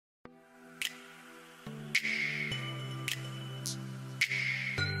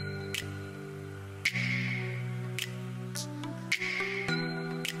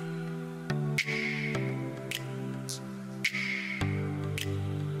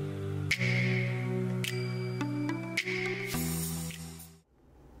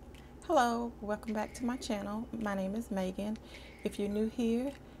Hello, welcome back to my channel. My name is Megan. If you're new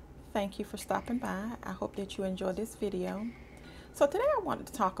here, thank you for stopping by. I hope that you enjoyed this video. So today I wanted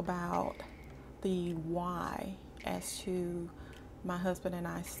to talk about the why as to my husband and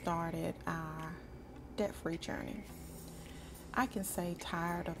I started our debt-free journey. I can say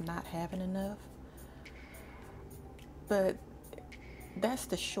tired of not having enough, but that's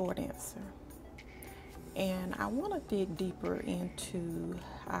the short answer. And I want to dig deeper into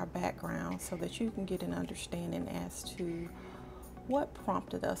our background so that you can get an understanding as to what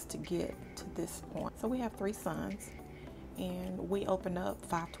prompted us to get to this point. So we have 3 sons, and we opened up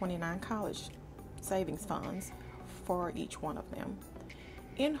 529 college savings funds for each one of them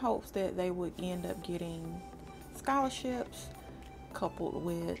in hopes that they would end up getting scholarships coupled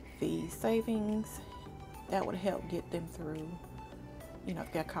with the savings that would help get them through,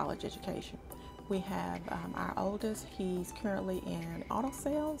 their college education. We have our oldest, he's currently in auto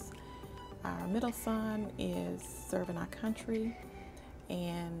sales. Our middle son is serving our country.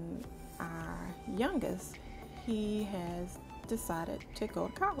 And our youngest, he has decided to go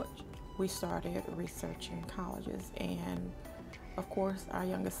to college. We started researching colleges, and of course our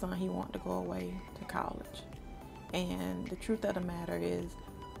youngest son, he wanted to go away to college. And the truth of the matter is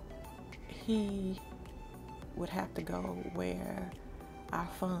he would have to go where our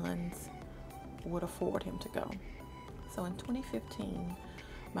funds would afford him to go. So in 2015,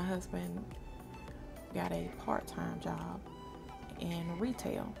 my husband got a part-time job in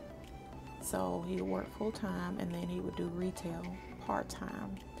retail. So he would work full-time and then he would do retail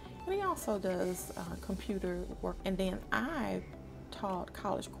part-time. And he also does computer work. And then I taught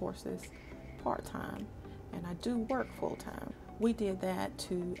college courses part-time, and I do work full-time. We did that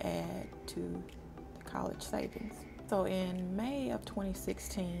to add to the college savings. So in May of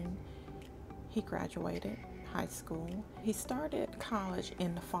 2016, he graduated high school. He started college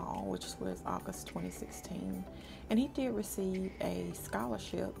in the fall, which was August 2016, and he did receive a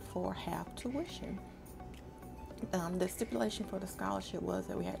scholarship for half tuition. The stipulation for the scholarship was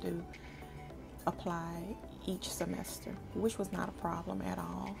that we had to apply each semester, which was not a problem at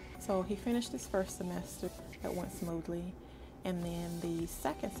all. So he finished his first semester, that went smoothly, and then the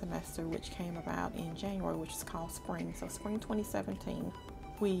second semester, which came about in January, which is called spring, so spring 2017,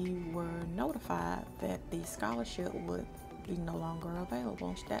 we were notified that the scholarship would be no longer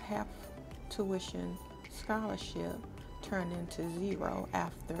available. That half tuition scholarship turned into zero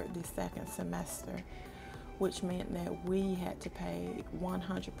after the second semester, which meant that we had to pay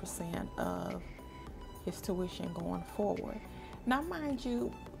 100% of his tuition going forward. Now, mind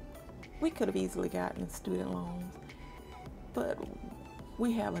you, we could have easily gotten student loans, but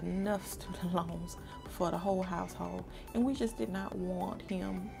we have enough student loans for the whole household, and we just did not want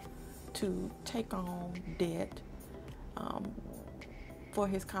him to take on debt for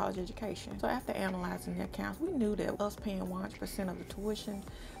his college education. So after analyzing the accounts, we knew that us paying 100% of the tuition,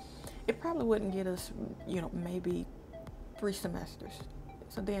 it probably wouldn't get us, maybe 3 semesters.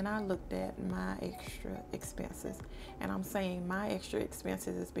 So then I looked at my extra expenses, and I'm saying my extra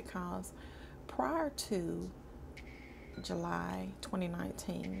expenses is because prior to July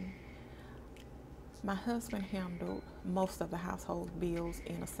 2019, my husband handled most of the household bills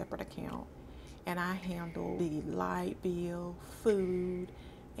in a separate account, and I handled the light bill, food,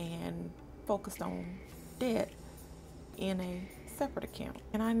 and focused on debt in a separate account.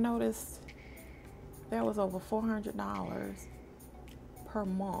 And I noticed there was over $400 per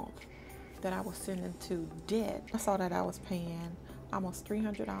month that I was sending to debt. I saw that I was paying almost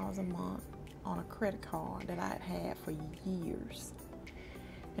 $300 a month on a credit card that I had for years.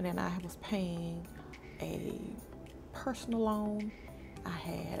 And then I was paying a personal loan. I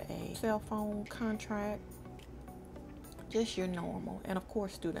had a cell phone contract, just your normal, and of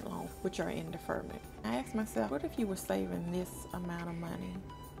course student loans, which are in deferment. I asked myself, what if you were saving this amount of money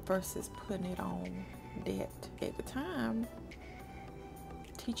versus putting it on debt? At the time,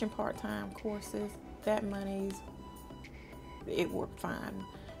 teaching part-time courses, that it worked fine,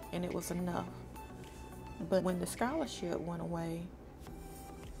 and it was enough. But when the scholarship went away,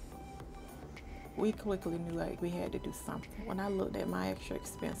 we quickly knew we had to do something. When I looked at my extra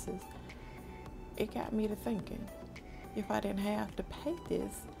expenses, it got me to thinking, if I didn't have to pay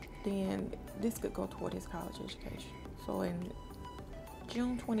this, then this could go toward his college education. So in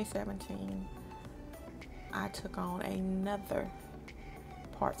June 2017, I took on another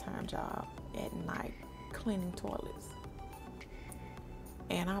part-time job at night, cleaning toilets.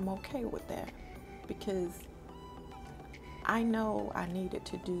 And I'm okay with that, because I know I needed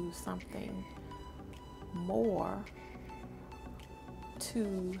to do something more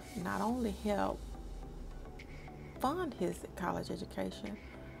to not only help fund his college education,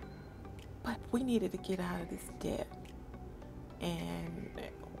 But we needed to get out of this debt, and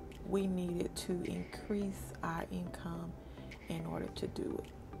we needed to increase our income in order to do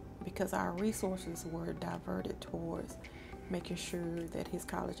it, because our resources were diverted towards making sure that his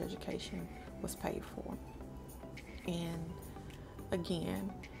college education was paid for. And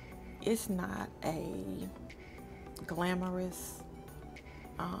again, it's not a glamorous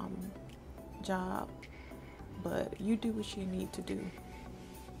job, but you do what you need to do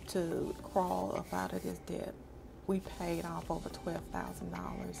to crawl up out of this debt. We paid off over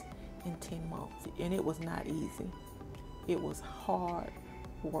 $12,000 in 10 months, and it was not easy. It was hard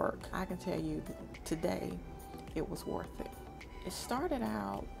work. I can tell you today it was worth it. It started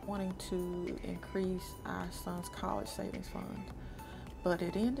out wanting to increase our son's college savings fund, but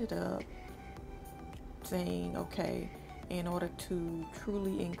it ended up saying, okay, in order to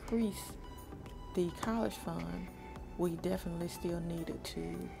truly increase the college fund, we definitely still needed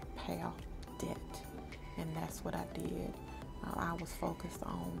to pay off debt. And that's what I did. I was focused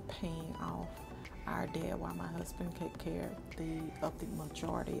on paying off our debt while my husband took care of the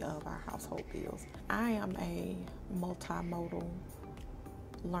majority of our household bills. I am a multimodal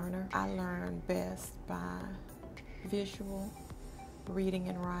learner. I learn best by visual, reading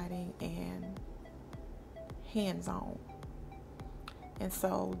and writing, and hands-on. And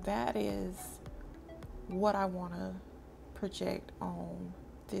so that is what I want to project on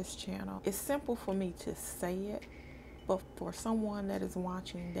this channel. It's simple for me to say it, but for someone that is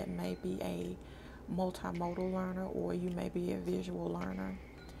watching that may be a multimodal learner, or you may be a visual learner,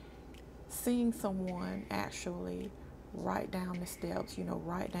 seeing someone actually write down the steps,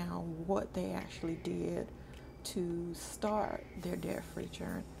 write down what they actually did to start their debt-free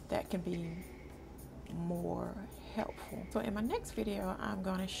journey, that can be more helpful. So in my next video, I'm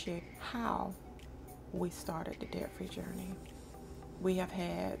going to share how we started the debt-free journey. We have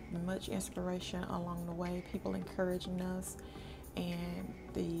had much inspiration along the way, people encouraging us, and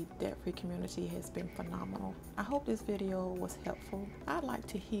the debt-free community has been phenomenal. I hope this video was helpful. I'd like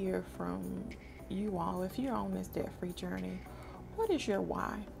to hear from you all. If you're on this debt-free journey, what is your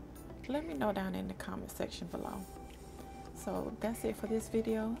why? Let me know down in the comment section below. So that's it for this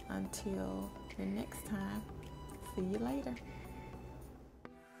video. Until the next time, see you later.